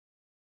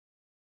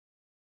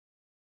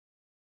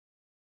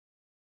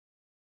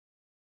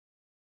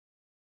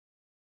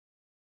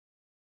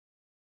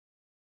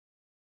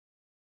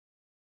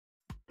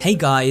Hey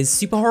guys,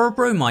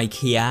 Superhorrorbro Mike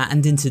here,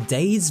 and in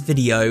today's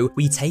video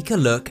we take a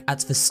look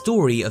at the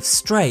story of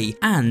Stray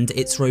and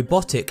its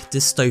robotic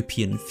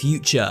dystopian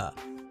future.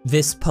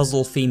 This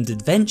puzzle-themed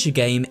adventure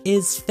game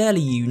is fairly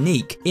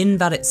unique in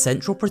that its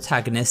central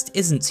protagonist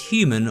isn't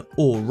human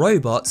or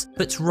robot,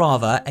 but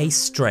rather a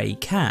stray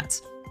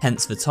cat,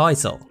 hence the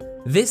title.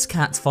 This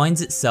cat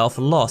finds itself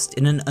lost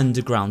in an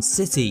underground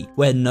city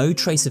where no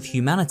trace of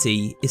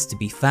humanity is to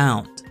be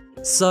found.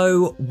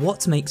 So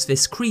what makes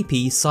this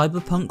creepy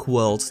cyberpunk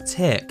world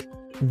tick?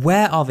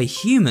 Where are the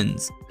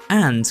humans?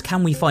 And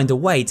can we find a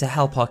way to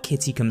help our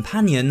kitty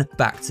companion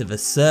back to the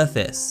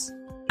surface?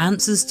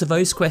 Answers to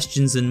those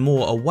questions and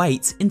more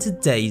await in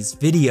today's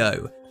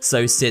video,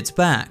 so sit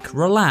back,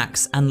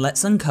 relax, and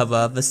let's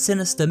uncover the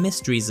sinister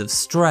mysteries of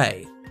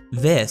Stray.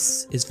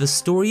 This is the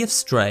story of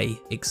Stray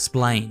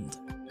explained.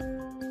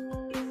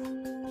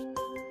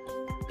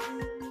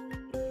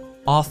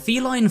 Our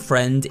feline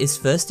friend is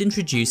first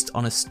introduced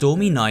on a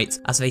stormy night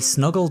as they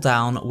snuggle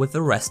down with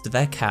the rest of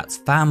their cat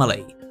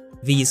family.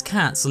 These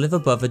cats live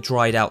above a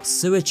dried out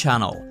sewer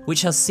channel,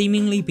 which has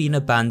seemingly been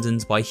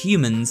abandoned by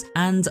humans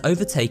and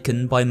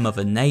overtaken by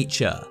Mother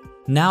Nature,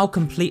 now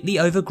completely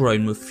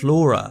overgrown with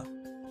flora.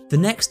 The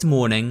next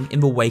morning, in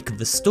the wake of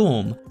the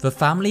storm, the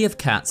family of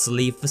cats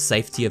leave the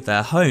safety of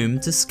their home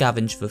to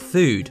scavenge for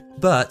food,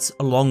 but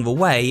along the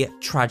way,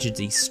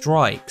 tragedy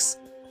strikes.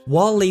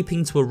 While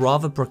leaping to a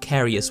rather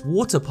precarious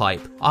water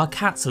pipe, our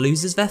cat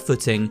loses their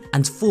footing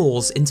and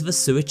falls into the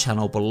sewer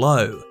channel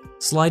below,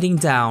 sliding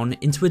down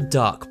into a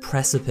dark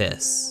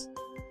precipice.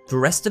 The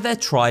rest of their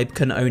tribe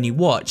can only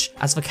watch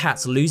as the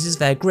cat loses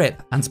their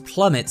grip and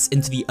plummets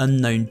into the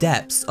unknown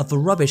depths of the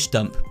rubbish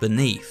dump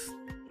beneath.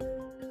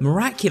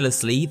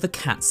 Miraculously, the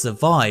cat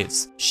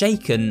survives.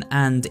 Shaken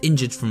and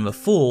injured from the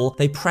fall,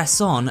 they press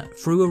on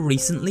through a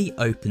recently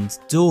opened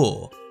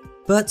door.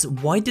 But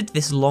why did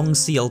this long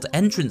sealed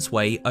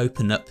entranceway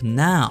open up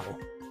now?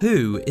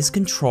 Who is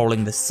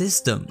controlling the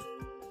system?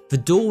 The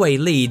doorway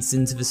leads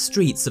into the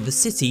streets of a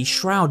city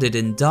shrouded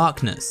in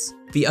darkness,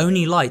 the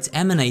only light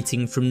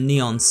emanating from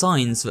neon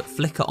signs that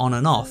flicker on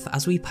and off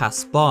as we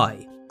pass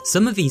by.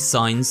 Some of these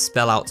signs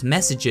spell out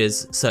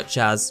messages such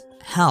as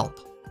 "Help."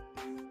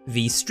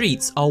 These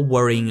streets are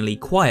worryingly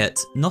quiet,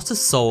 not a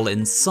soul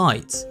in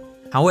sight.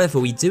 However,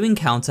 we do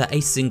encounter a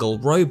single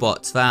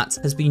robot that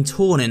has been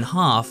torn in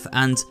half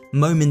and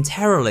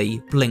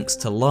momentarily blinks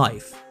to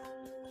life.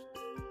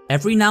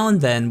 Every now and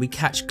then we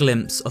catch a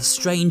glimpse of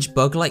strange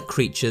bug-like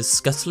creatures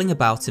scuttling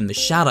about in the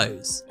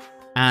shadows,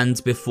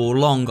 and before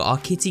long our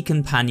kitty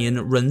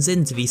companion runs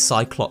into these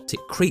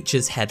cycloptic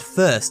creatures head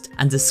first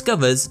and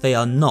discovers they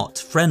are not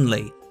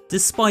friendly,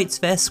 despite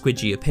their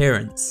squidgy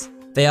appearance.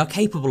 They are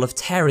capable of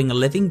tearing a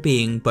living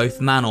being,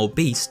 both man or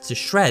beast, to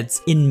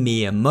shreds in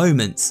mere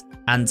moments,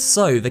 and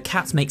so the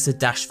cat makes a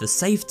dash for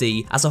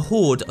safety as a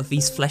horde of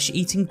these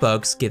flesh-eating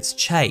bugs gives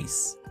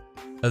chase.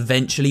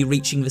 Eventually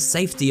reaching the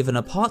safety of an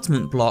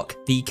apartment block,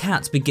 the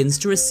cat begins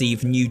to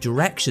receive new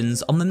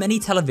directions on the many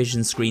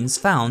television screens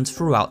found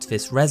throughout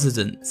this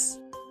residence.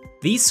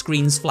 These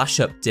screens flash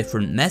up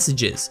different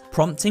messages,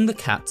 prompting the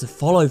cat to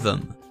follow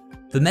them.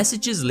 The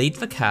messages lead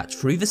the cat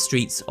through the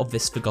streets of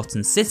this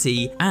forgotten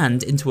city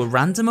and into a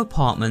random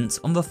apartment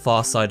on the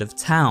far side of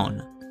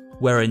town,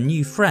 where a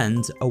new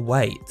friend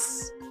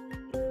awaits.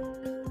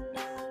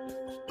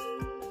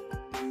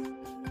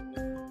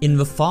 In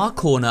the far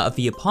corner of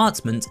the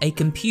apartment, a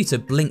computer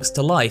blinks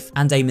to life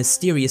and a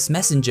mysterious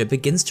messenger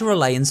begins to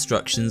relay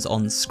instructions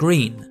on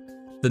screen.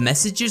 The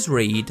messages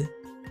read,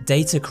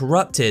 "Data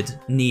corrupted,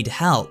 need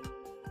help.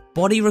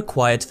 Body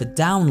required for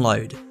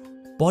download.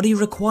 Body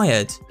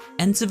required,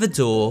 enter the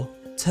door,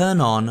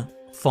 turn on,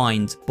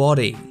 find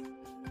body."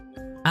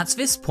 At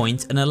this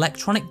point, an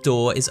electronic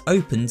door is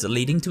opened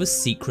leading to a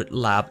secret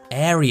lab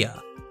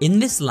area. In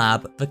this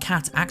lab, the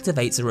cat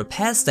activates a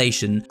repair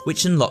station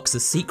which unlocks a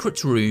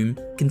secret room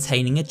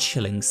containing a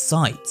chilling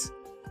sight: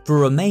 the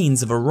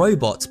remains of a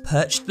robot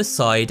perched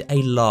beside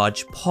a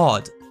large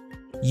pod.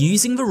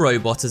 Using the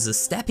robot as a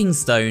stepping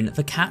stone,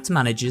 the cat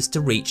manages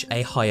to reach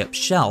a high-up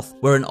shelf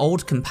where an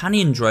old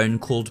companion drone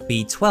called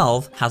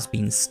B12 has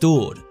been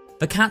stored.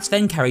 The cat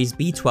then carries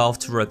B12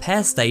 to a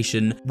repair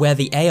station where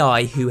the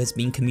AI who has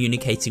been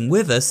communicating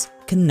with us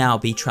can now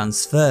be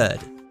transferred.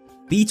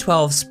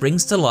 B12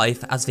 springs to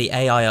life as the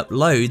AI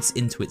uploads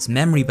into its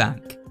memory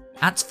bank.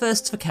 At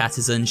first the cat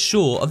is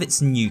unsure of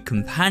its new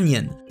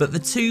companion, but the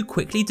two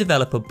quickly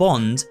develop a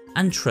bond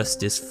and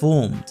trust is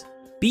formed.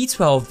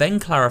 B12 then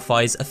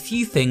clarifies a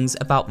few things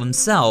about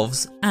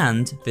themselves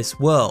and this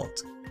world.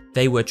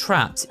 They were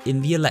trapped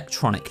in the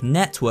electronic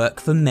network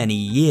for many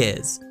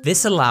years,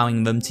 this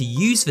allowing them to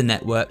use the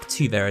network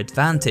to their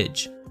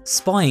advantage,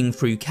 spying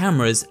through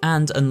cameras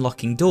and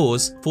unlocking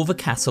doors for the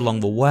cat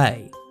along the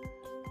way.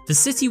 The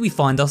city we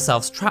find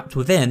ourselves trapped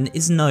within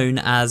is known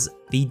as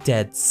the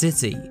Dead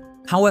City.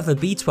 However,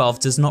 B12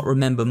 does not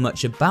remember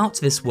much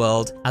about this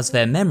world as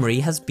their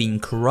memory has been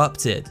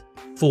corrupted.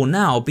 For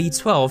now,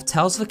 B12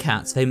 tells the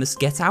cat they must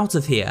get out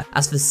of here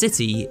as the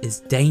city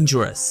is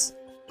dangerous.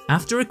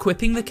 After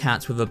equipping the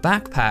cat with a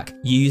backpack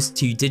used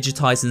to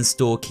digitize and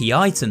store key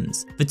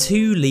items, the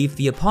two leave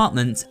the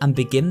apartment and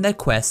begin their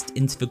quest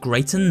into the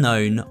great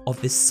unknown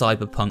of this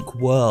cyberpunk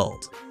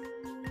world.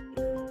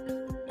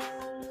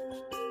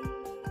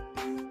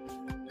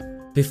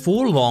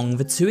 Before long,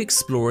 the two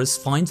explorers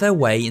find their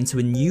way into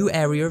a new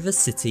area of the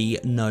city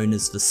known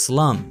as the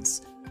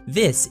slums.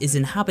 This is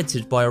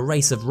inhabited by a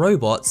race of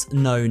robots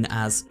known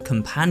as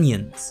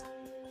companions.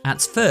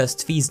 At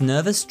first, these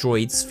nervous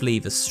droids flee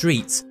the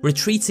streets,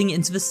 retreating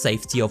into the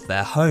safety of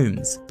their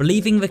homes,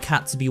 believing the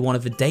cat to be one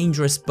of the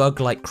dangerous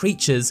bug-like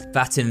creatures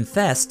that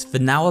infest the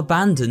now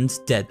abandoned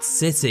dead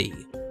city.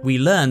 We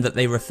learn that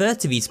they refer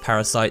to these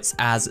parasites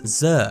as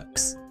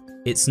Zerks.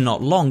 It's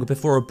not long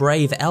before a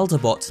brave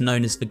Elderbot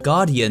known as the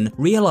Guardian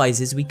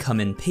realizes we come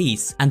in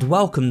peace and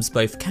welcomes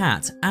both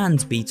Cat and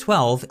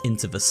B12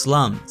 into the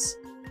slums.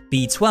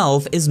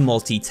 B12 is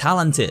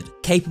multi-talented,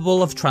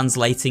 capable of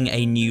translating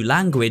a new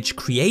language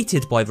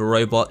created by the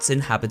robots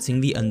inhabiting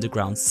the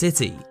underground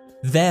city.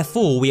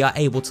 Therefore, we are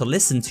able to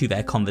listen to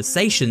their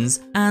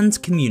conversations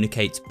and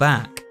communicate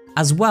back,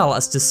 as well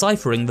as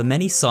deciphering the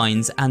many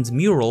signs and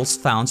murals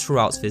found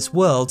throughout this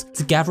world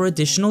to gather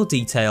additional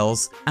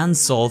details and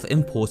solve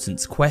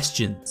important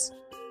questions.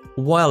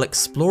 While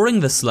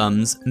exploring the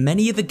slums,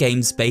 many of the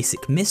game's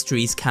basic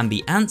mysteries can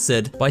be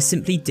answered by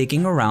simply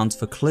digging around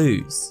for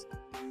clues.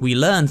 We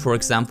learn, for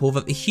example,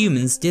 that the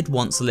humans did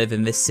once live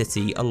in this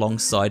city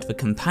alongside the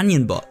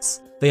companion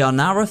bots. They are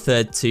now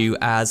referred to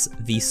as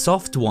the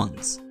soft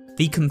ones.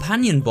 The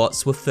companion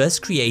bots were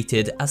first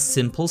created as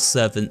simple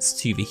servants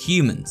to the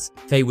humans.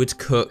 They would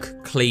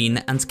cook, clean,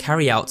 and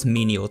carry out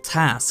menial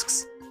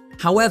tasks.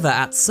 However,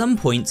 at some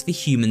point the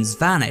humans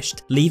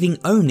vanished, leaving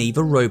only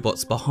the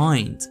robots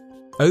behind.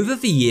 Over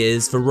the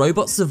years, the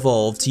robots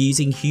evolved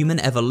using human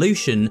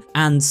evolution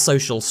and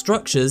social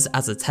structures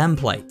as a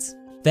template.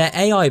 Their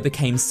AI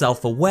became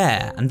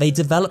self-aware and they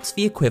developed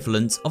the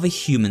equivalent of a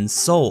human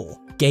soul,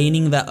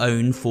 gaining their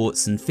own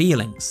thoughts and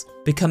feelings,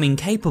 becoming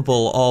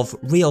capable of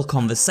real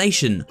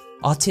conversation,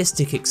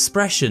 artistic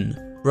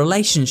expression,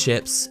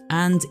 relationships,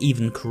 and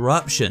even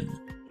corruption.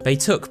 They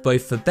took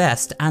both the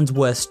best and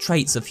worst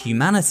traits of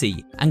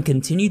humanity and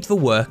continued the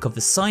work of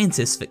the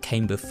scientists that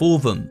came before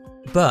them.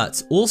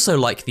 But also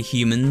like the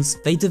humans,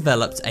 they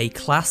developed a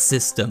class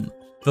system.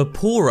 The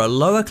poorer,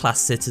 lower-class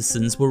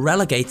citizens were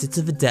relegated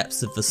to the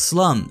depths of the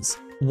slums,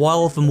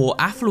 while the more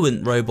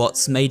affluent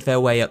robots made their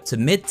way up to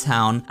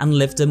Midtown and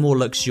lived a more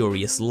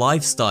luxurious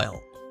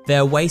lifestyle,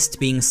 their waste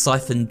being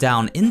siphoned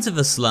down into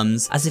the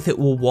slums as if it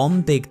were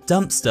one big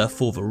dumpster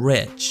for the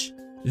rich.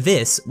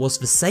 This was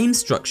the same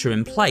structure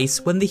in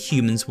place when the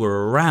humans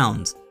were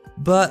around,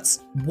 but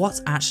what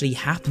actually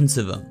happened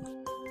to them?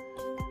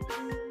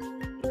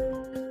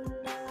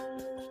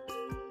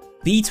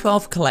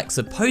 B12 collects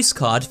a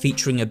postcard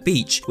featuring a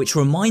beach which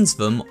reminds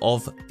them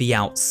of the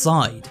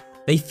outside.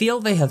 They feel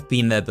they have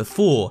been there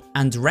before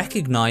and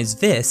recognise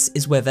this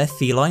is where their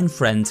feline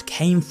friend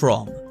came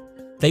from.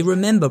 They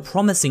remember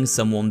promising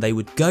someone they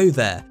would go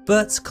there,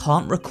 but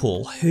can't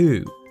recall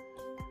who.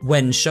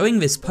 When showing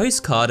this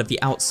postcard of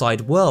the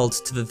outside world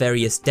to the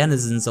various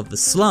denizens of the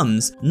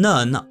slums,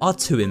 none are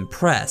too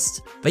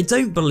impressed. They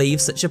don't believe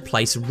such a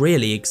place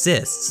really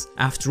exists.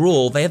 After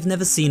all, they have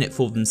never seen it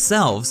for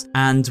themselves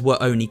and were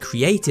only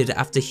created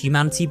after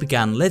humanity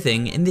began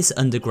living in this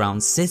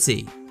underground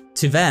city.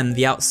 To them,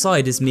 the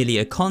outside is merely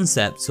a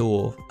concept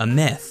or a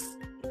myth.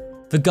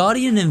 The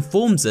Guardian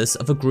informs us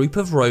of a group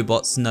of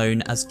robots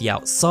known as the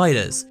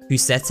Outsiders, who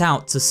set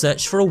out to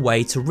search for a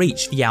way to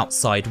reach the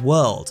outside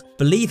world,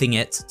 believing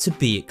it to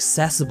be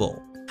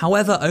accessible.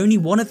 However, only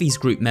one of these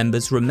group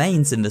members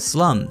remains in the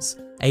slums,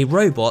 a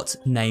robot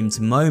named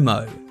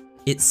Momo.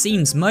 It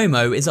seems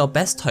Momo is our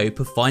best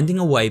hope of finding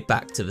a way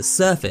back to the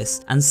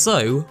surface, and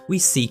so we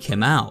seek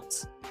him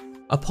out.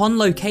 Upon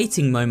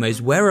locating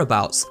Momo's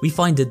whereabouts, we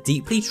find a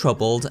deeply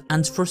troubled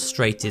and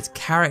frustrated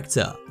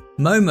character.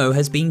 Momo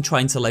has been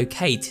trying to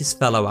locate his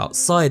fellow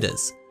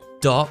outsiders,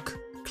 Doc,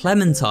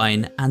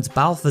 Clementine, and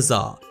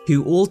Balthazar,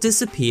 who all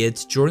disappeared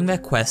during their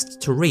quest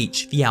to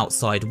reach the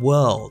outside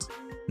world.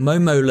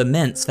 Momo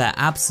laments their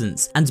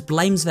absence and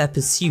blames their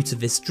pursuit of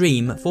this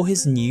dream for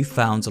his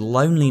newfound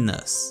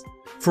loneliness.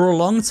 For a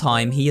long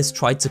time he has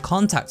tried to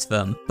contact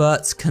them,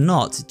 but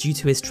cannot due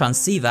to his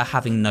transceiver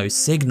having no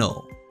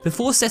signal.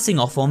 Before setting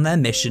off on their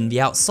mission,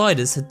 the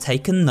Outsiders had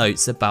taken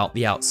notes about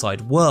the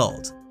outside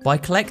world. By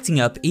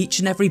collecting up each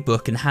and every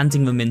book and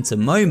handing them into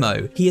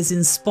Momo, he is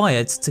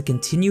inspired to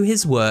continue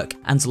his work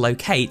and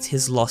locate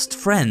his lost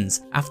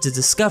friends after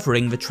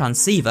discovering the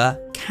transceiver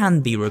can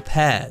be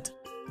repaired.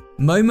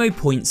 Momo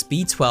points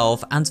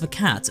B12 and the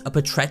cat up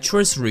a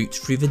treacherous route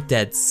through the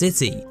dead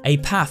city, a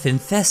path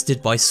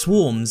infested by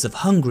swarms of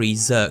hungry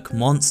Zerk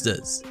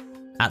monsters.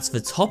 At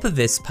the top of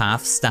this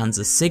path stands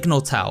a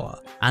signal tower,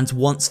 and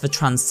once the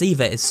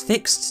transceiver is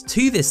fixed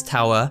to this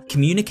tower,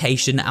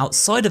 communication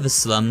outside of the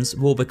slums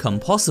will become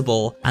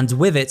possible, and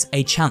with it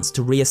a chance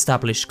to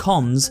re-establish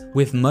comms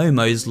with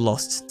Momo's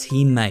lost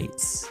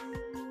teammates.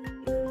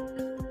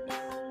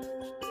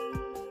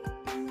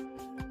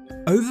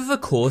 Over the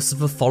course of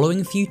the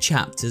following few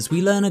chapters,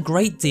 we learn a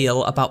great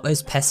deal about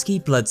those pesky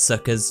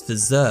bloodsuckers, the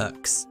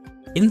Zurks.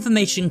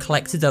 Information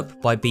collected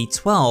up by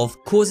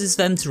B12 causes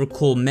them to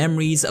recall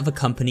memories of a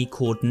company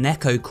called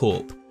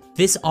NecoCorp.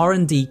 This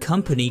R&D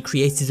company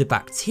created a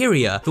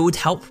bacteria that would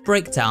help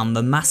break down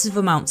the massive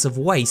amounts of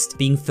waste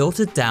being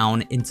filtered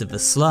down into the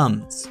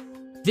slums.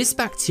 This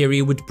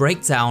bacteria would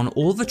break down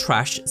all the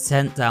trash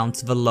sent down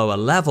to the lower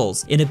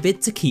levels in a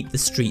bid to keep the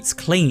streets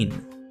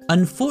clean.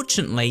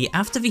 Unfortunately,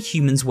 after the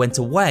humans went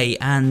away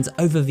and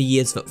over the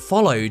years that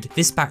followed,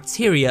 this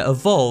bacteria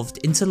evolved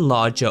into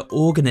larger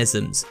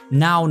organisms,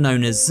 now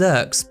known as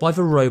Zurks by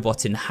the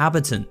robot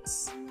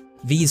inhabitants.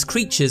 These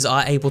creatures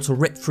are able to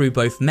rip through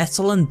both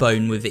metal and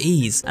bone with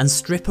ease and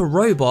strip a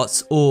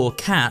robot or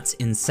cat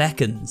in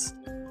seconds.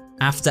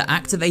 After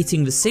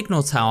activating the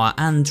signal tower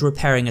and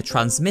repairing a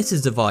transmitter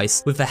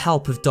device with the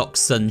help of Doc's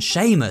son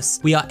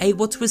Seamus, we are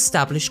able to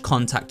establish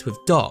contact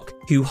with Doc,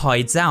 who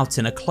hides out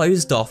in a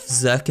closed-off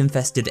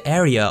Zurk-infested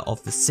area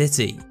of the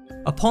city.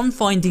 Upon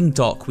finding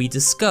Doc, we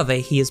discover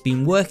he has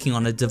been working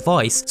on a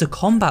device to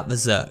combat the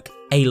Zurk,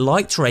 a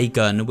light ray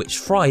gun which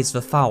fries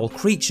the foul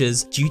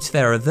creatures due to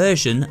their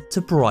aversion to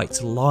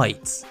bright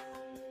light.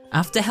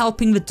 After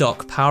helping the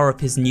Doc power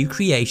up his new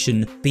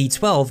creation,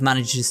 B12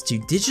 manages to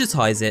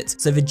digitize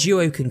it so the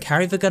duo can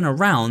carry the gun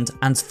around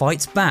and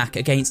fight back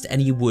against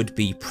any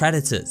would-be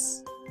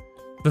predators.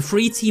 The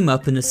three team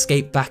up and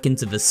escape back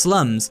into the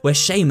slums, where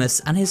Seamus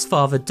and his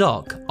father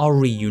Doc are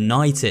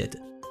reunited.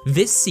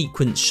 This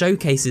sequence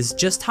showcases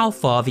just how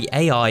far the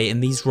AI in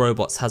these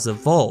robots has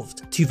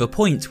evolved, to the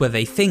point where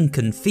they think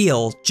and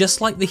feel just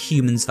like the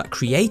humans that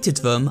created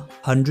them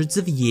hundreds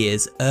of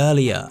years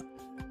earlier.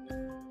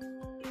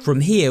 From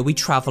here we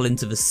travel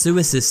into the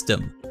sewer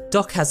system.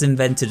 Doc has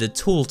invented a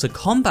tool to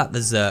combat the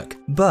Zurk,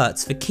 but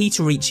the key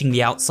to reaching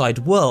the outside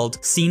world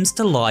seems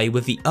to lie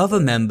with the other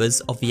members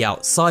of the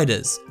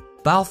Outsiders,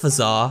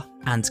 Balthazar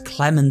and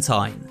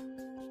Clementine.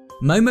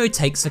 Momo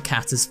takes the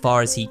cat as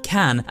far as he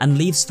can and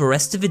leaves the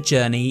rest of the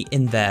journey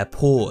in their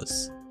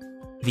paws.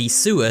 The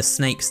sewer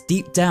snakes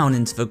deep down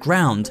into the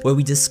ground, where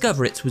we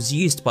discover it was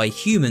used by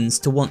humans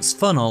to once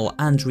funnel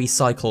and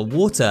recycle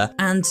water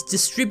and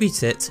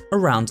distribute it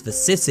around the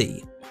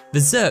city. The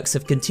Zurks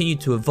have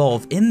continued to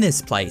evolve in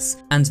this place,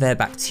 and their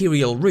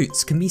bacterial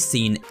roots can be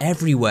seen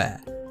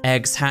everywhere.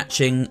 Eggs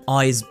hatching,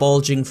 eyes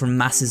bulging from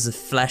masses of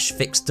flesh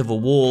fixed to the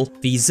wall,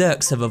 the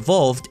Zurks have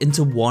evolved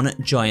into one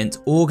giant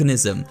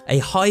organism, a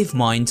hive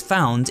mind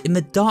found in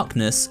the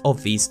darkness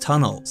of these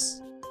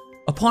tunnels.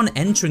 Upon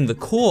entering the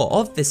core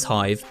of this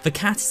hive, the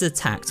cat is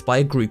attacked by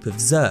a group of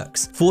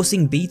Zurks,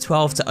 forcing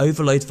B12 to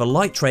overload the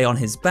light ray on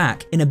his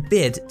back in a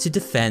bid to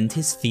defend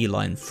his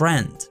feline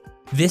friend.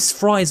 This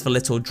fries the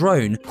little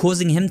drone,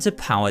 causing him to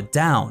power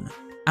down.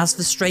 As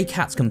the stray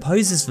cat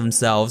composes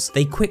themselves,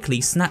 they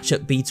quickly snatch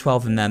up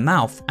B12 in their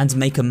mouth and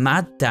make a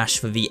mad dash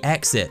for the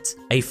exit,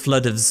 a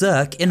flood of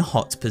Zurk in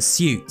hot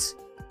pursuit.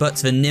 But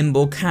the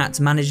nimble cat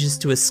manages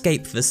to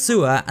escape the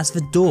sewer as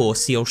the door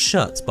seals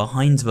shut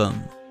behind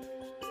them.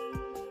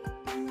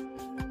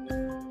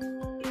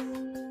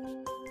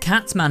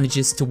 Cat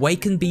manages to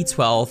waken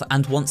B12,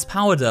 and once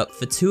powered up,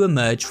 the two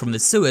emerge from the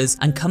sewers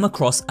and come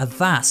across a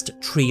vast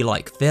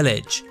tree-like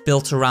village,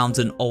 built around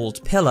an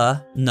old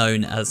pillar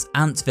known as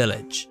Ant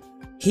Village.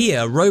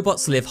 Here,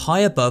 robots live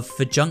high above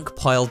the junk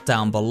piled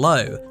down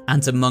below,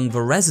 and among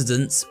the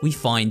residents we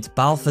find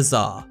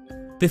Balthazar.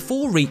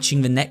 Before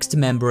reaching the next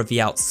member of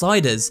the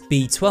Outsiders,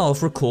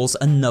 B12 recalls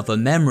another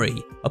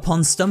memory,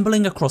 upon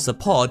stumbling across a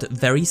pod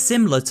very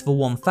similar to the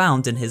one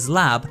found in his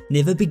lab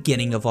near the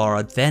beginning of our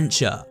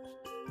adventure.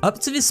 Up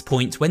to this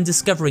point, when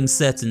discovering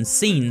certain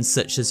scenes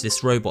such as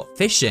this robot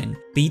fishing,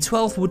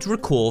 B12 would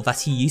recall that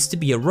he used to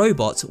be a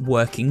robot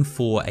working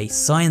for a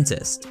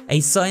scientist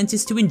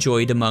who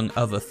enjoyed, among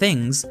other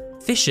things,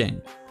 fishing.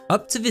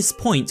 Up to this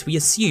point, we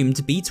assumed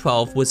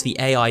B12 was the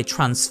AI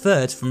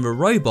transferred from the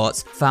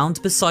robot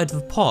found beside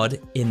the pod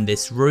in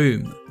this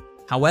room.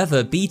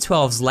 However,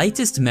 B12's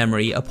latest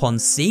memory upon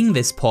seeing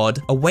this pod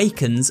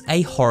awakens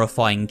a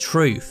horrifying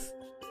truth.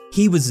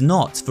 He was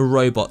not the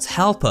robot's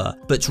helper,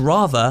 but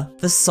rather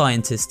the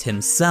scientist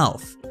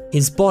himself.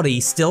 His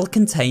body still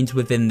contained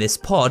within this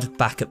pod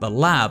back at the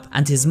lab,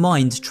 and his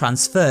mind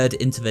transferred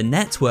into the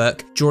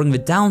network during the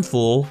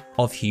downfall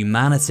of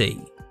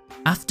humanity.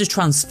 After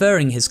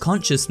transferring his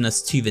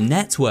consciousness to the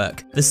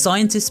network, the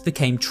scientist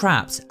became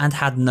trapped and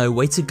had no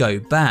way to go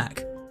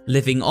back,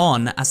 living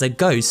on as a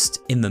ghost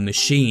in the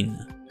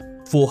machine.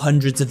 For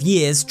hundreds of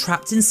years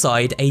trapped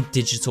inside a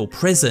digital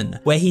prison,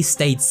 where he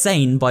stayed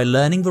sane by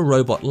learning the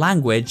robot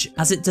language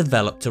as it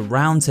developed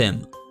around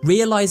him.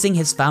 Realizing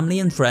his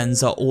family and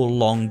friends are all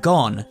long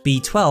gone,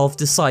 B12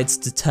 decides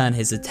to turn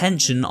his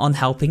attention on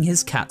helping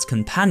his cat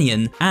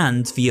companion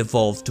and the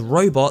evolved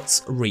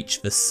robots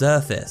reach the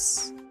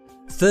surface.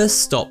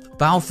 First stop,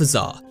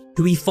 Balthazar,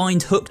 who we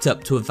find hooked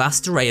up to a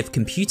vast array of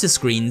computer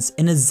screens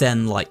in a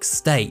zen-like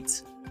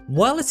state.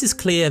 While it is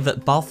clear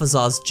that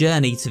Balthazar's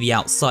journey to the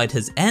outside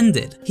has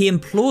ended, he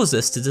implores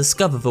us to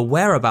discover the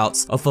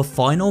whereabouts of the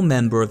final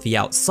member of the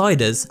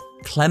Outsiders,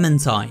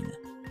 Clementine.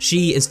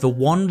 She is the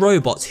one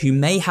robot who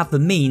may have the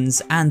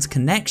means and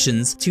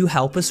connections to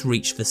help us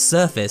reach the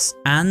surface,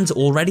 and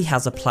already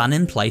has a plan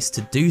in place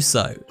to do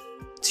so.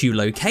 To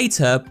locate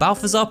her,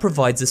 Balthazar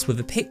provides us with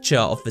a picture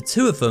of the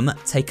two of them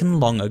taken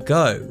long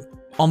ago.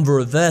 On the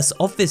reverse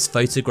of this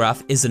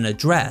photograph is an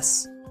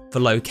address, the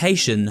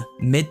location,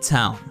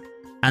 Midtown.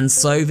 And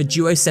so the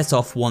duo set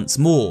off once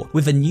more,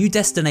 with a new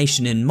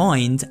destination in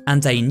mind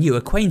and a new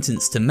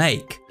acquaintance to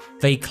make.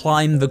 They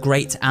climb the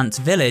Great Ant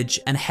Village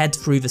and head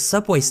through the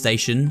subway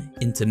station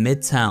into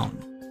Midtown.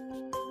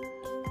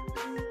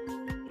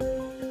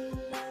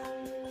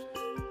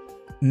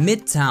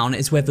 Midtown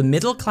is where the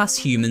middle-class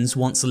humans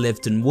once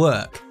lived and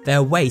work,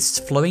 their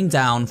waste flowing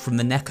down from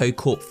the Neko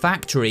Corp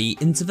factory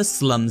into the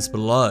slums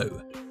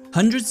below.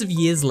 Hundreds of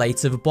years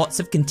later, the bots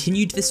have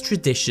continued this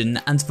tradition,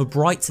 and the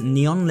bright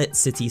neon-lit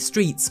city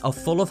streets are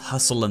full of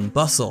hustle and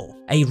bustle.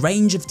 A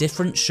range of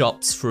different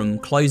shops, from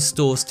clothes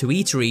stores to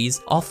eateries,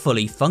 are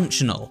fully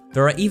functional.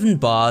 There are even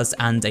bars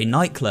and a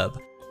nightclub,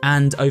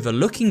 and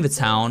overlooking the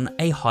town,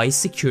 a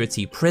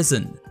high-security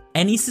prison.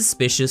 Any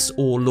suspicious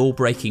or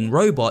law-breaking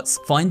robots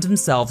find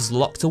themselves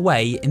locked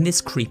away in this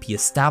creepy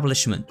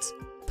establishment.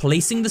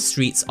 Policing the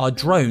streets are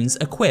drones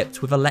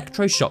equipped with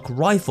electroshock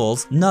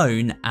rifles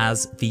known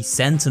as the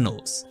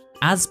Sentinels.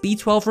 As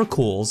B12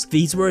 recalls,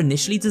 these were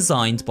initially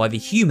designed by the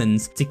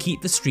humans to keep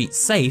the streets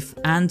safe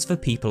and the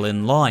people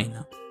in line.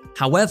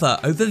 However,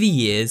 over the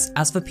years,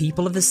 as the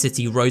people of the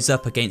city rose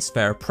up against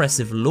their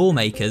oppressive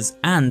lawmakers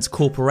and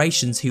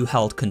corporations who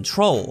held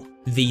control,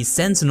 these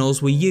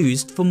Sentinels were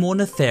used for more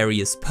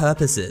nefarious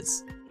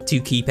purposes,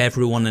 to keep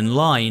everyone in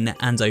line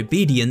and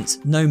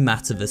obedient no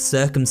matter the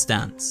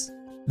circumstance.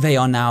 They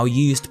are now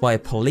used by a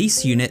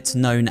police unit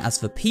known as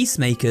the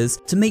Peacemakers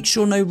to make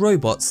sure no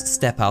robots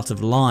step out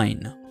of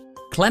line.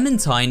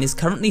 Clementine is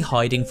currently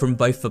hiding from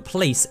both the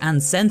police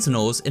and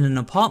Sentinels in an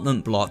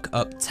apartment block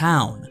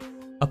uptown.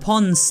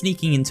 Upon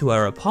sneaking into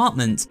her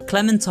apartment,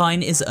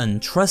 Clementine is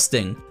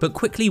untrusting, but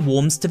quickly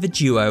warms to the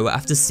duo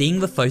after seeing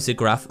the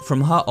photograph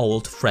from her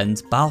old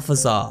friend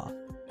Balthazar.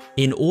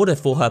 In order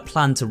for her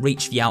plan to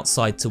reach the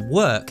outside to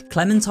work,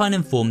 Clementine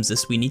informs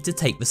us we need to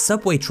take the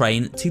subway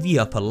train to the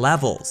upper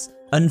levels.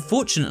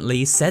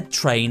 Unfortunately, said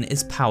train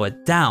is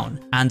powered down,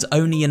 and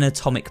only an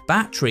atomic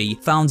battery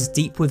found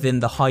deep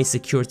within the high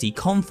security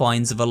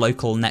confines of a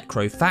local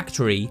necro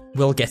factory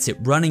will get it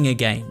running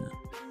again.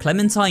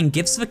 Clementine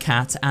gives the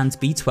cat and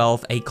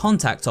B12 a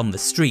contact on the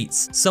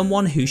streets,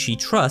 someone who she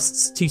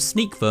trusts to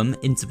sneak them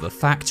into the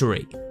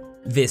factory.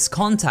 This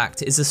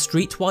contact is a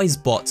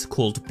streetwise bot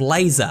called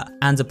Blazer,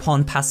 and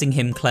upon passing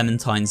him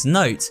Clementine's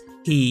note,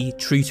 he,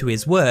 true to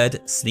his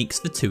word, sneaks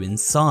the two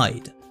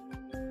inside.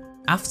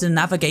 After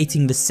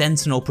navigating the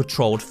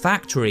Sentinel-patrolled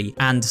factory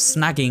and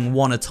snagging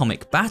one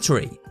atomic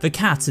battery, the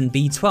cat and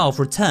B12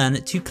 return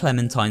to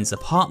Clementine's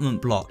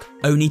apartment block,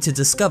 only to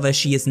discover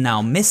she is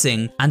now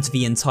missing and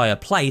the entire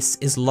place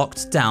is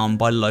locked down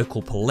by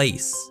local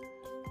police.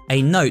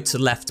 A note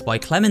left by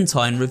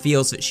Clementine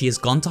reveals that she has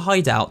gone to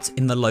hide out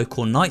in the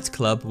local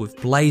nightclub with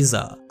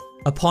Blazer.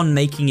 Upon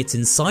making it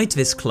inside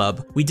this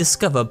club, we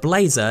discover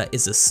Blazer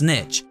is a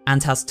snitch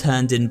and has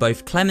turned in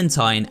both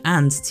Clementine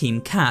and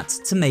Team Cat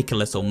to make a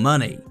little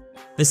money.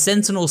 The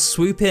Sentinels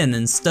swoop in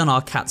and stun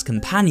our cat's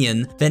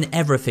companion, then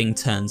everything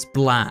turns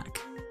black.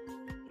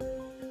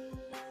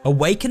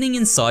 Awakening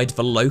inside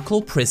the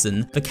local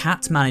prison, the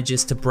cat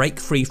manages to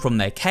break free from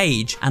their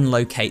cage and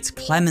locate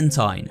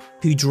Clementine,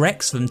 who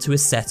directs them to a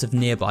set of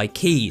nearby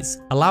keys,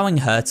 allowing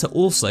her to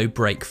also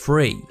break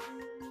free.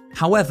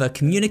 However,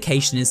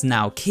 communication is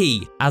now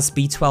key, as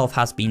B12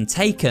 has been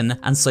taken,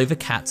 and so the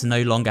cat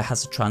no longer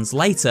has a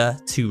translator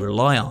to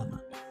rely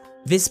on.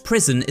 This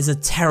prison is a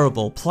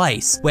terrible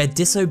place, where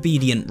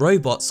disobedient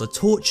robots are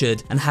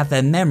tortured and have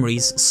their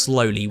memories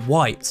slowly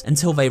wiped,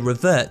 until they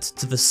revert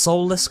to the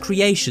soulless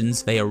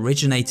creations they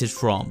originated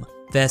from,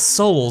 their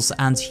souls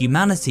and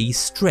humanity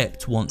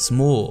stripped once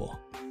more.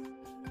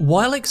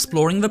 While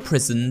exploring the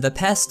prison, the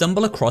pair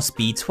stumble across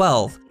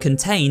B12,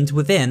 contained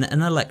within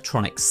an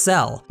electronic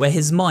cell, where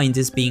his mind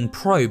is being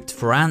probed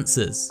for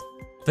answers.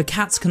 The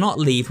cats cannot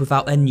leave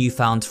without their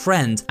newfound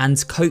friend,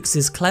 and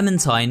coaxes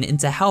Clementine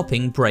into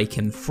helping break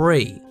him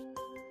free.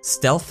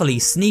 Stealthily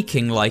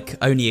sneaking like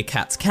only a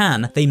cat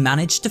can, they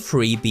manage to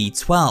free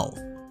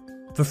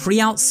B12. The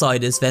three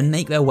outsiders then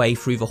make their way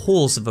through the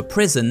halls of the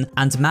prison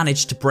and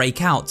manage to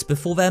break out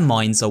before their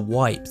minds are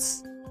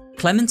wiped.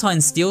 Clementine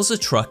steals a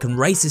truck and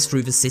races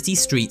through the city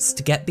streets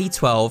to get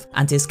B12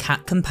 and his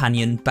cat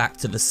companion back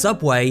to the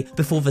subway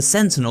before the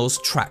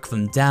Sentinels track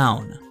them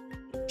down.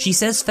 She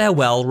says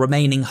farewell,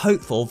 remaining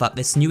hopeful that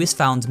this newest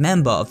found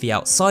member of the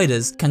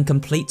Outsiders can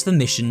complete the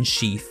mission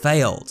she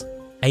failed.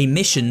 A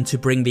mission to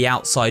bring the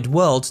outside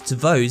world to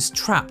those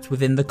trapped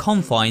within the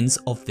confines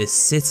of this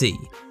city.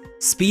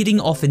 Speeding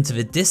off into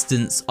the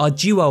distance, our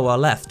duo are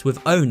left with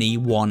only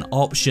one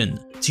option: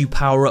 to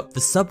power up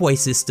the subway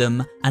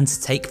system and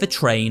take the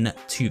train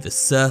to the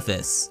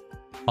surface.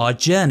 Our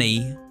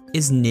journey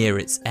is near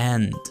its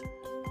end.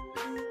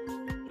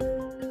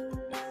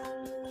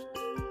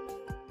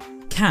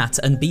 Cat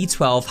and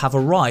B12 have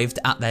arrived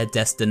at their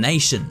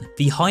destination,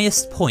 the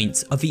highest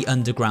point of the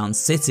underground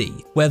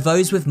city, where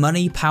those with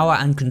money, power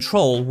and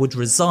control would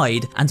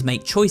reside and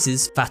make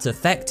choices that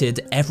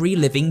affected every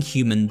living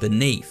human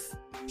beneath.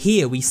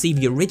 Here we see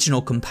the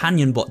original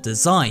companion bot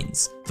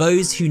designs,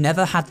 those who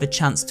never had the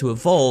chance to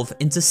evolve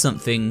into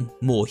something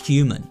more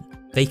human.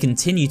 They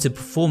continue to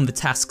perform the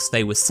tasks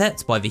they were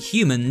set by the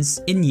humans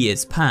in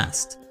years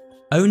past.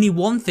 Only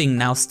one thing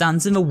now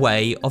stands in the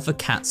way of the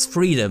cat's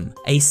freedom,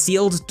 a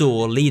sealed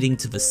door leading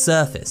to the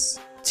surface.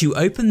 To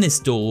open this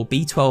door,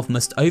 B12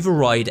 must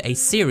override a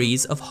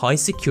series of high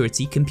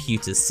security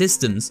computer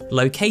systems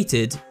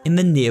located in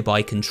the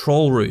nearby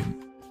control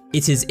room.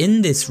 It is in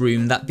this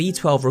room that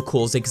B12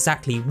 recalls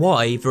exactly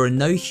why there are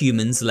no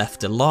humans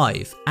left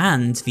alive,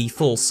 and the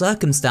full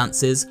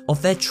circumstances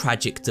of their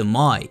tragic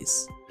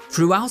demise.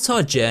 Throughout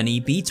our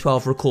journey,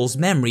 B12 recalls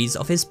memories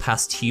of his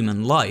past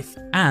human life,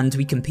 and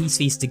we can piece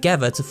these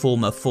together to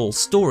form a full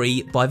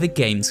story by the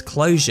game's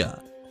closure.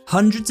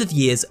 Hundreds of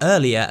years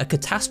earlier, a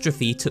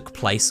catastrophe took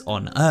place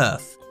on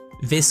Earth.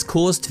 This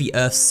caused the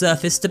Earth's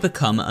surface to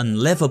become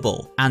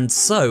unlivable, and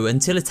so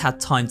until it had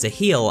time to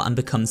heal and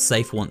become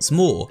safe once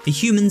more, the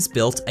humans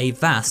built a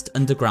vast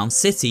underground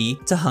city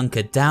to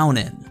hunker down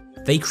in.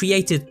 They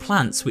created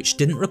plants which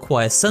didn't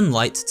require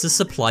sunlight to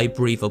supply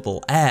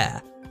breathable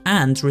air,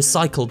 and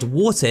recycled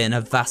water in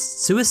a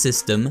vast sewer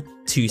system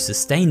to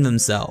sustain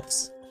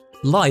themselves.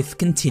 Life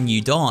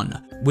continued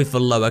on, with the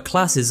lower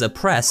classes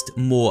oppressed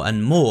more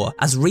and more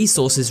as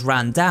resources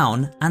ran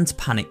down and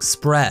panic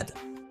spread.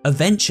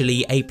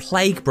 Eventually, a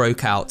plague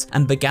broke out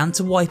and began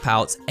to wipe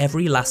out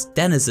every last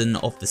denizen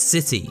of the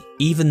city,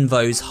 even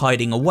those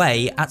hiding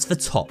away at the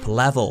top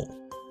level.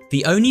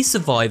 The only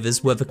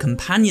survivors were the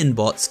companion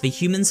bots the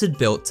humans had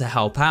built to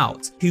help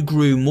out, who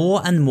grew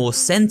more and more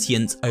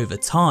sentient over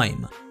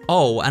time.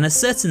 Oh, and a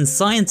certain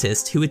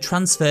scientist who had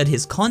transferred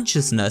his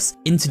consciousness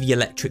into the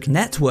electric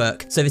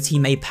network so that he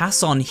may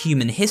pass on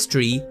human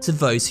history to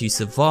those who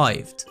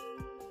survived.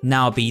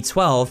 Now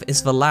B12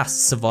 is the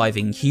last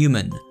surviving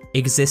human,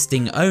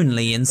 existing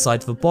only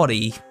inside the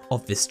body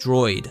of this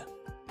droid.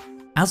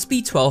 As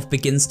B12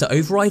 begins to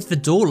override the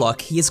door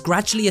lock, he is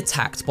gradually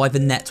attacked by the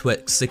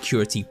network's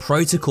security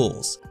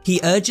protocols.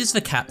 He urges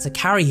the cat to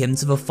carry him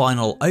to the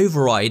final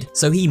override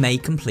so he may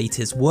complete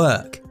his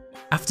work.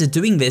 After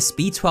doing this,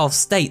 B12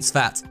 states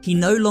that he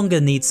no longer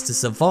needs to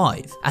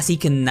survive, as he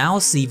can now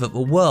see that the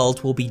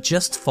world will be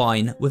just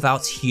fine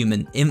without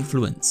human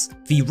influence.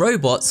 The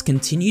robots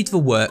continued the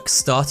work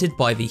started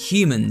by the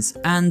humans,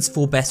 and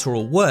for better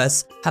or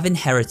worse, have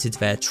inherited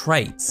their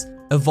traits,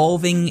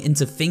 evolving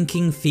into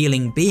thinking,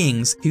 feeling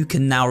beings who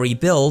can now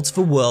rebuild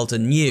the world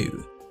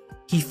anew.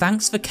 He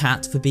thanks the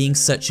cat for being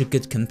such a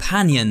good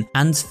companion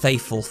and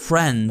faithful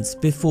friend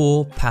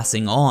before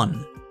passing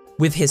on.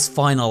 With his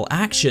final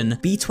action,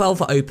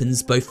 B12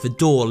 opens both the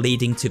door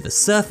leading to the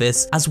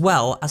surface as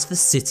well as the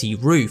city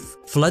roof,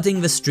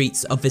 flooding the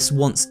streets of this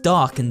once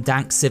dark and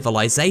dank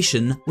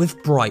civilization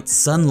with bright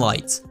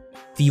sunlight.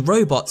 The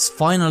robots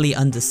finally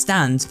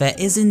understand there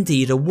is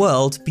indeed a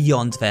world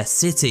beyond their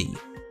city,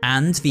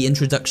 and the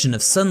introduction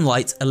of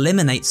sunlight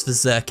eliminates the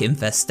Zerk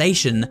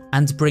infestation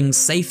and brings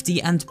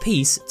safety and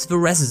peace to the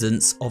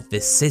residents of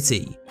this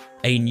city.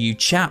 A new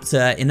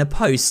chapter in a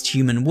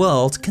post-human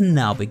world can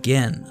now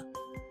begin.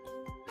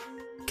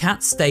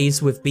 Cat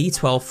stays with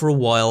B12 for a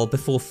while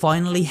before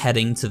finally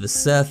heading to the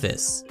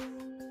surface.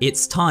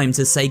 It's time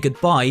to say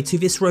goodbye to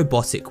this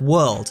robotic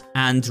world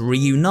and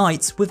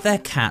reunite with their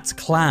cat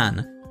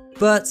clan.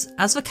 But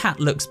as the cat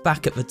looks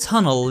back at the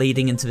tunnel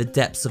leading into the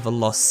depths of a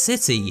lost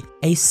city,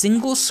 a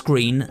single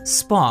screen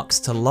sparks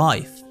to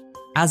life,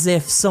 as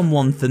if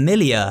someone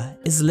familiar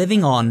is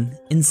living on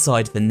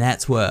inside the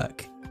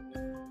network.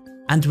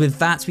 And with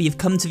that, we have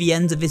come to the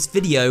end of this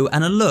video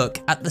and a look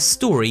at the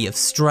story of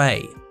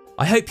Stray.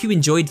 I hope you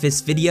enjoyed this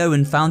video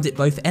and found it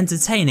both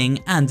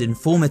entertaining and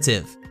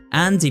informative.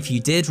 And if you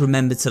did,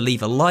 remember to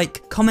leave a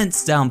like,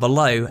 comments down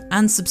below,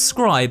 and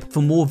subscribe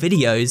for more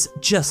videos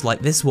just like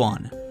this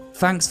one.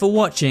 Thanks for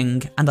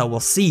watching, and I will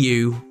see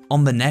you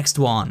on the next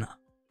one.